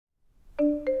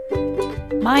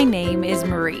My name is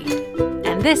Marie,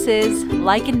 and this is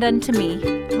Likened Unto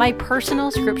Me, my personal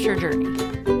scripture journey.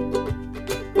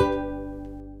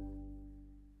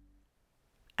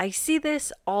 I see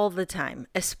this all the time,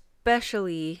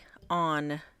 especially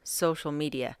on social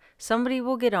media. Somebody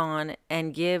will get on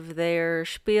and give their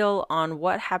spiel on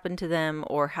what happened to them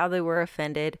or how they were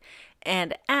offended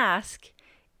and ask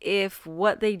if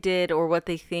what they did or what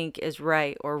they think is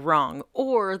right or wrong,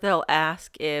 or they'll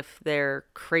ask if they're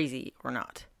crazy or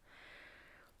not.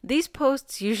 These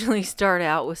posts usually start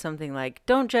out with something like,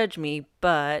 "Don't judge me,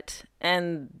 but,"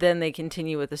 and then they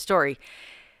continue with the story.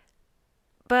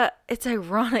 But it's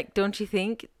ironic, don't you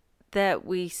think, that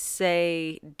we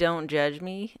say, "Don't judge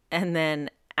me," and then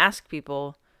ask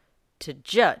people to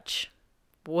judge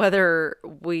whether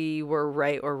we were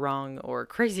right or wrong or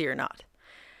crazy or not.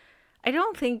 I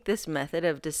don't think this method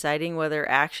of deciding whether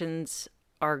actions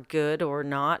are good or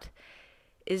not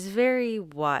is very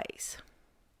wise.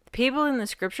 People in the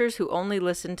scriptures who only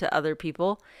listened to other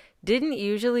people didn't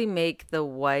usually make the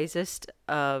wisest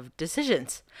of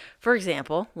decisions. For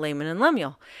example, Laman and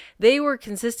Lemuel. They were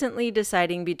consistently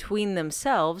deciding between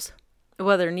themselves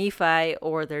whether Nephi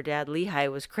or their dad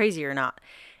Lehi was crazy or not.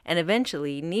 And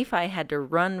eventually, Nephi had to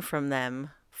run from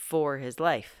them for his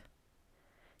life.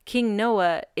 King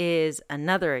Noah is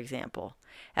another example.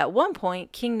 At one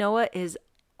point, King Noah is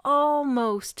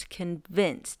almost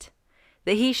convinced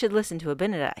that he should listen to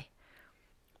Abinadi.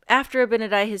 After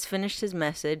Abinadi has finished his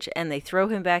message and they throw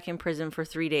him back in prison for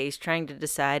 3 days trying to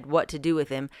decide what to do with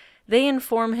him, they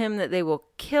inform him that they will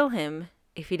kill him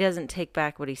if he doesn't take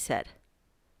back what he said.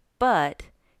 But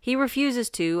he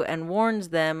refuses to and warns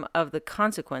them of the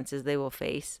consequences they will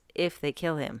face if they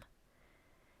kill him.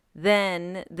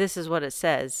 Then this is what it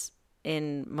says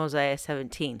in Mosiah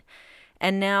 17.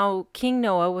 "And now King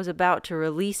Noah was about to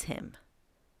release him,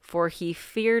 for he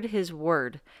feared his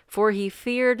word, for he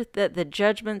feared that the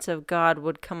judgments of God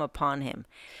would come upon him."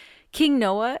 King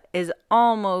Noah is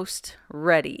almost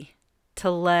ready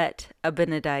to let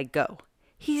Abinadi go.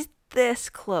 He's this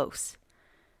close.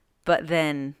 But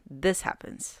then this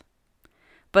happens.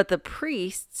 "But the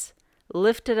priests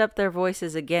lifted up their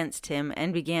voices against him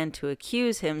and began to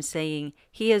accuse him, saying,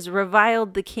 'He has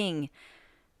reviled the king.'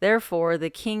 Therefore the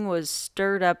king was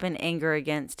stirred up in anger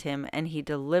against him, and he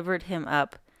delivered him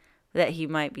up that he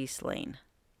might be slain."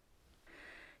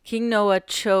 King Noah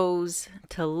chose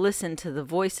to listen to the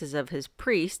voices of his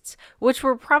priests, which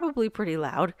were probably pretty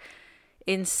loud,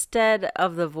 instead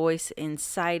of the voice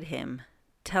inside him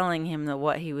telling him that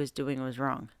what he was doing was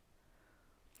wrong.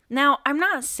 Now, I'm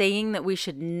not saying that we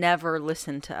should never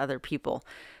listen to other people.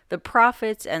 The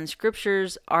prophets and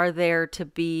scriptures are there to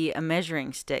be a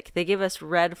measuring stick. They give us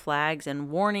red flags and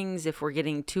warnings if we're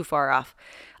getting too far off.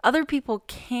 Other people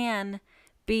can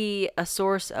be a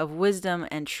source of wisdom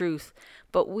and truth,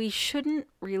 but we shouldn't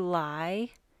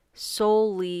rely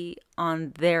solely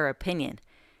on their opinion.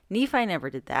 Nephi never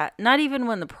did that, not even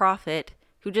when the prophet,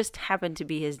 who just happened to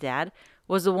be his dad,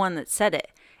 was the one that said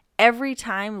it. Every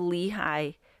time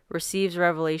Lehi receives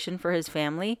revelation for his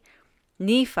family,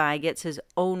 Nephi gets his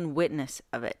own witness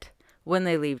of it. When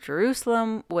they leave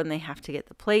Jerusalem, when they have to get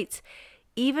the plates,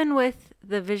 even with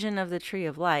the vision of the tree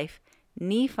of life,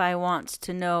 Nephi wants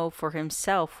to know for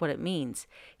himself what it means.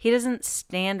 He doesn't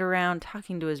stand around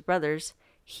talking to his brothers.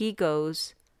 He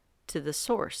goes to the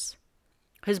source.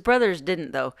 His brothers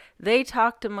didn't, though. They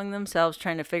talked among themselves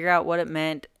trying to figure out what it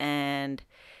meant, and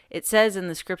it says in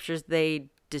the scriptures they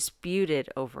disputed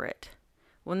over it.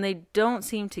 When they don't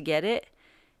seem to get it,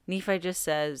 Nephi just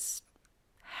says,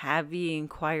 "Have ye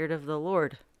inquired of the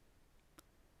Lord?"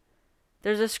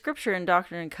 There's a scripture in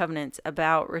Doctrine and Covenants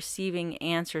about receiving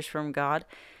answers from God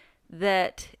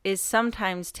that is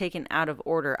sometimes taken out of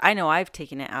order. I know I've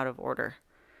taken it out of order.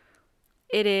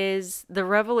 It is the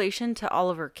revelation to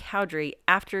Oliver Cowdery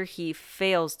after he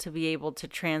fails to be able to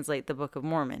translate the Book of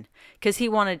Mormon, because he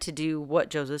wanted to do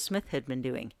what Joseph Smith had been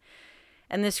doing.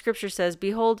 And this scripture says,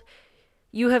 "Behold,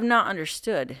 you have not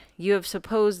understood. You have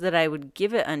supposed that I would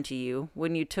give it unto you,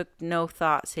 when you took no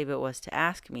thought save it was to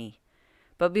ask me.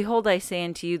 But behold, I say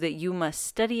unto you that you must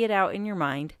study it out in your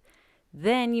mind.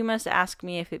 Then you must ask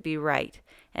me if it be right.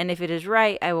 And if it is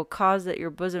right, I will cause that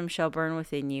your bosom shall burn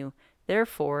within you.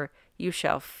 Therefore you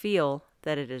shall feel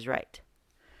that it is right."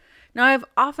 Now, I've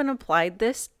often applied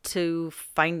this to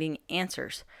finding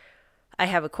answers. I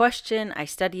have a question, I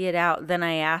study it out, then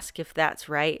I ask if that's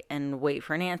right and wait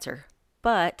for an answer.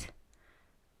 But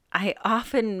I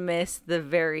often miss the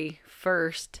very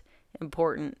first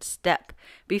important step.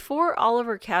 Before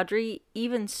Oliver Cowdery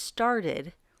even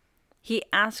started, he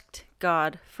asked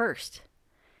God first.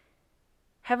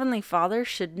 Heavenly Father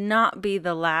should not be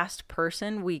the last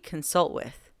person we consult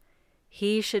with.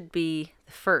 He should be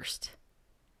the first,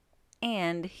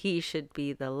 and he should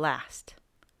be the last.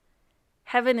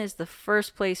 Heaven is the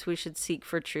first place we should seek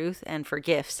for truth and for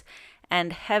gifts,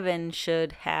 and heaven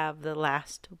should have the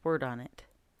last word on it.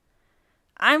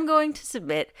 I'm going to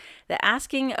submit that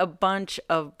asking a bunch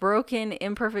of broken,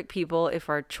 imperfect people if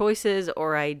our choices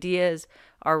or ideas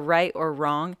are right or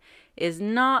wrong is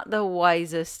not the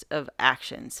wisest of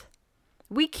actions.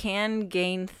 We can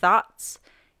gain thoughts,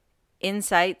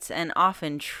 insights, and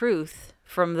often truth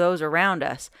from those around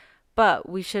us, but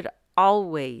we should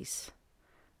always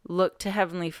look to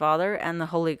Heavenly Father and the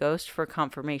Holy Ghost for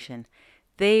confirmation.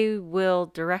 They will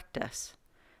direct us.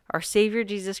 Our Savior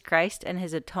Jesus Christ and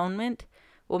His atonement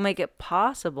will make it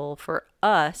possible for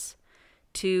us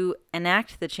to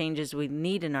enact the changes we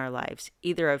need in our lives,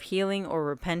 either of healing or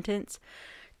repentance,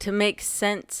 to make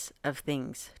sense of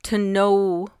things, to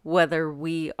know whether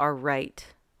we are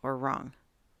right or wrong.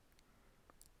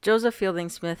 Joseph Fielding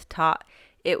Smith taught,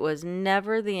 "It was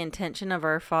never the intention of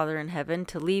our Father in heaven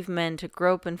to leave men to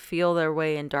grope and feel their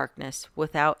way in darkness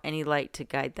without any light to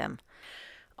guide them.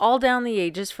 All down the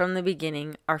ages from the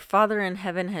beginning, our Father in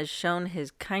heaven has shown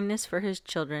His kindness for His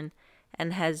children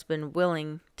and has been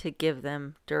willing to give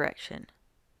them direction."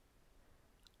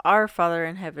 Our Father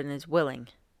in heaven is willing.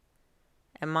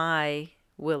 Am I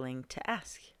willing to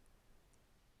ask?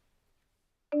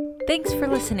 Thanks for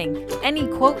listening. Any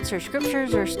quotes or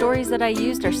scriptures or stories that I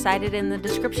used are cited in the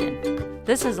description.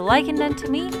 This is likened unto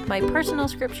me, my personal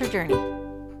scripture journey.